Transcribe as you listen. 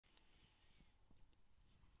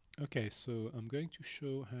Okay, so I'm going to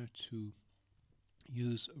show how to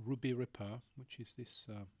use Rubyripper, which is this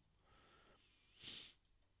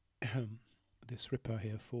this Ripper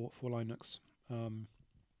here for Linux. I'm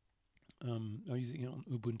using it on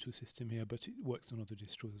Ubuntu system here, but it works on other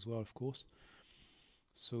distros as well, of course.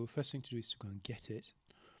 So first thing to do is to go and get it.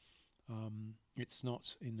 It's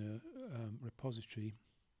not in a repository,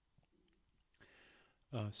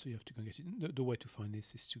 so you have to go and get it. The way to find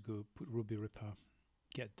this is to go put Rubyripper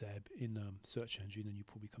get deb in search engine, and you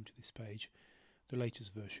probably come to this page. The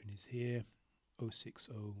latest version is here,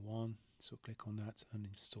 0601, so click on that and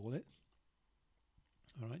install it.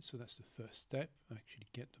 Alright, so that's the first step, actually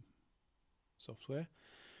get the software.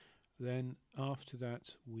 Then after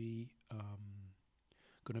that we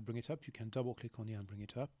going to bring it up. You can double click on it and bring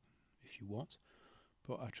it up if you want,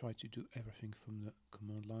 but I try to do everything from the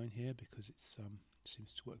command line here because it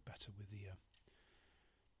seems to work better with the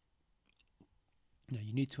now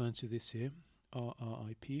you need to enter this here,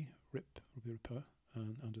 rip Rubyripper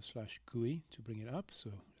and /GUI to bring it up,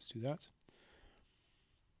 so let's do that.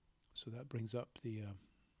 So that brings up the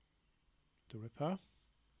Ripper.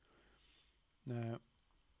 Now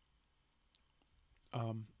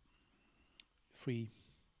free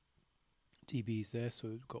DB is there, so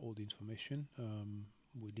we've got all the information.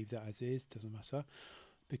 We leave that as is, doesn't matter.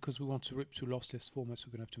 Because we want to rip to lossless formats,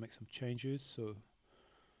 we're going to have to make some changes. So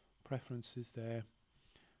preferences there.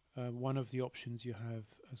 One of the options you have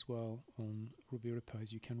as well on Rubyripper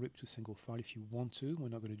is you can rip to single file if you want to. We're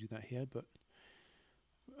not going to do that here, but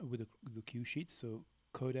with the cue sheet. So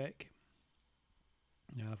Codec.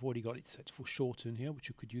 Now I've already got it set for shorten here, which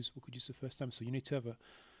we could use the first time. So you need to have a.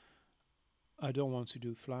 I don't want to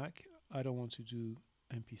do FLAC. I don't want to do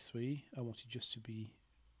MP3. I want it just to be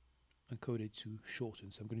encoded to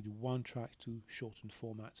shorten. So I'm going to do one track to shortened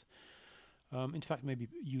format. In fact, maybe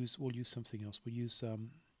we'll use something else. We'll use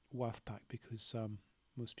wavpack because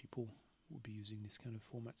most people will be using this kind of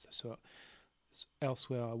format. So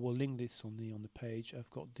elsewhere, I will link this on the page. I've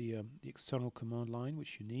got the external command line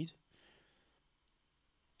which you need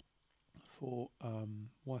for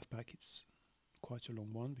wavpack. It's quite a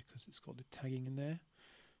long one because it's got the tagging in there.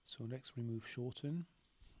 So let's remove shorten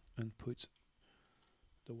and put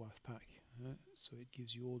the wavpack. So it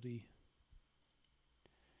gives you all the.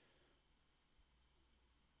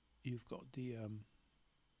 You've got the.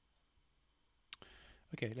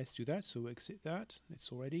 Okay, let's do that. So exit that.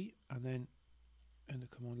 It's already, and then in the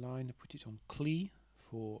command line, put it on CLI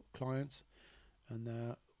for client, and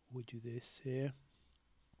now we do this here.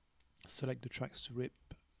 Select the tracks to rip.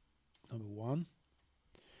 Number 1.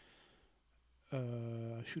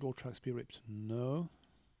 Should all tracks be ripped? No.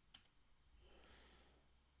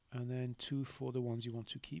 And then 2 for the ones you want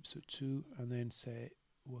to keep. So 2, and then say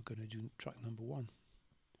we're going to do track number 1.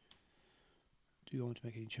 Do you want to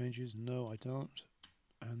make any changes? No, I don't.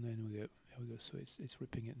 And then we go. There we go. So it's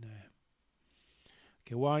ripping it now.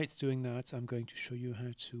 Okay, while it's doing that, I'm going to show you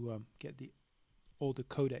how to get all the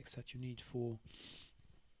codecs that you need for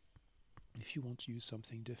if you want to use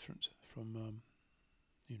something different from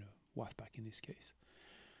wavpack in this case.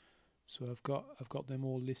 So I've got them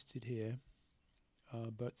all listed here,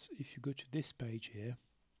 but if you go to this page here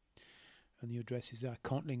and the address is there, I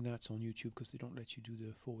can't link that on YouTube because they don't let you do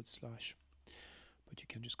the /, but you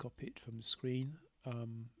can just copy it from the screen.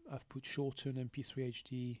 I've put shorten, MP3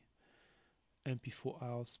 HD,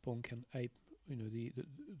 MP4 Spunk and ape,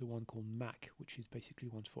 the one called Mac, which is basically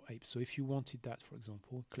one for ape. So if you wanted that, for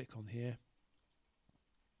example, click on here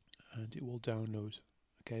and it will download.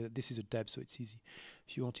 Okay, this is a deb, so it's easy.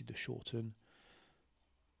 If you wanted the shorten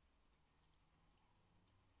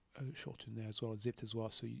there as well, zipped as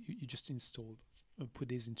well, so you just install and put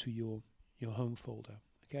this into your home folder.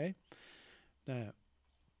 Okay, now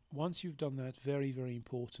once you've done that, very, very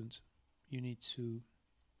important, you need to,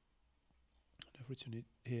 I've written it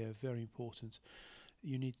here, very important,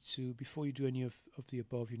 you need to, before you do any of the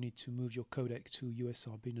above, you need to move your codec to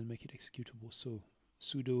USR bin and make it executable. So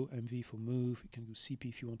sudo mv for move. You can do cp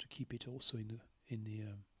if you want to keep it also in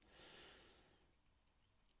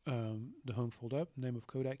the home folder, name of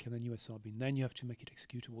codec, and then USR bin. Then you have to make it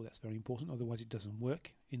executable. That's very important, otherwise it doesn't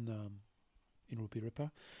work in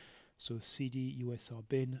Rubyripper. So cd USR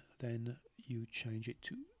bin, then you change it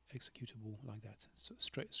to executable like that. So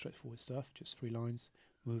straightforward stuff, just 3 lines,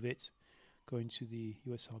 move it, go into the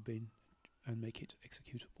USR bin and make it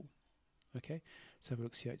executable. Okay, let's have a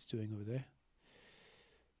look, see how it's doing over there.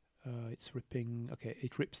 It's ripping, okay,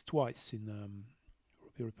 it rips twice in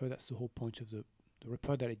Rubyripper. That's the whole point of the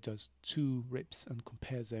Ripper, that it does 2 rips and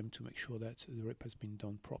compares them to make sure that the rip has been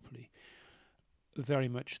done properly. Very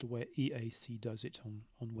much the way EAC does it on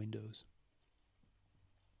Windows.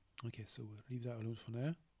 Okay, so we'll leave that alone for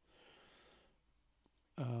now.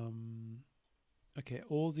 Okay,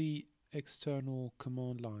 all the external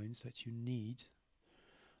command lines that you need,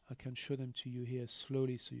 I can show them to you here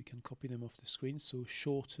slowly so you can copy them off the screen. So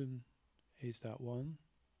shorten is that one.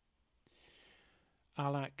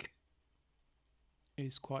 Alac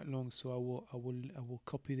is quite long, so I will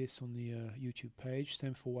copy this on the YouTube page.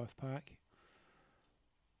 Same for wavpack.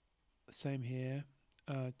 Same here.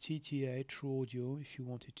 tta, true audio, if you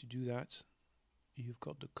wanted to do that, you've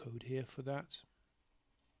got the code here for that.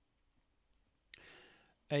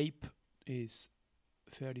 Ape is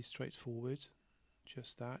fairly straightforward,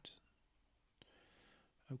 just that.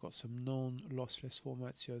 I've got some non-lossless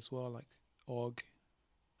formats here as well, like og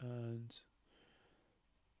and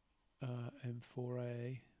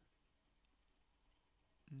m4a.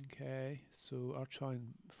 Okay, so I'll try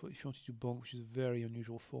and, if you want to do bonk, which is a very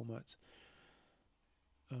unusual format,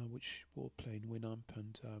 which will play in Winamp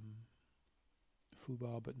and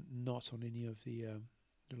foobar, but not on any of the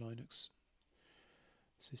Linux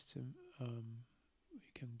system. We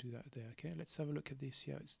can do that there. Okay, let's have a look at this,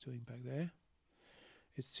 see how it's doing back there.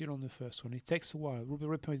 It's still on the first one. It takes a while.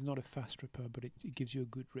 Rubyripper is not a fast ripper, but it gives you a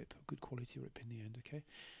good rip, a good quality rip in the end. Okay,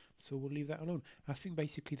 so we'll leave that alone. I think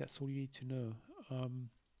basically that's all you need to know.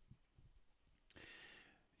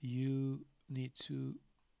 You need to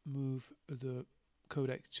move the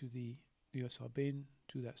codec to the USR bin,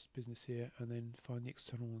 do that business here, and then find the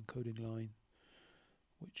external encoding line,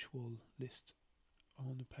 which will list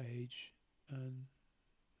on the page, and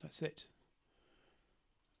that's it.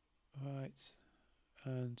 Right,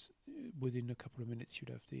 and within a couple of minutes you'd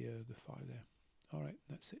have the file there. All right,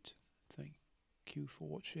 that's it. Thank you for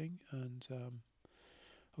watching, and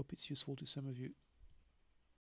hope it's useful to some of you.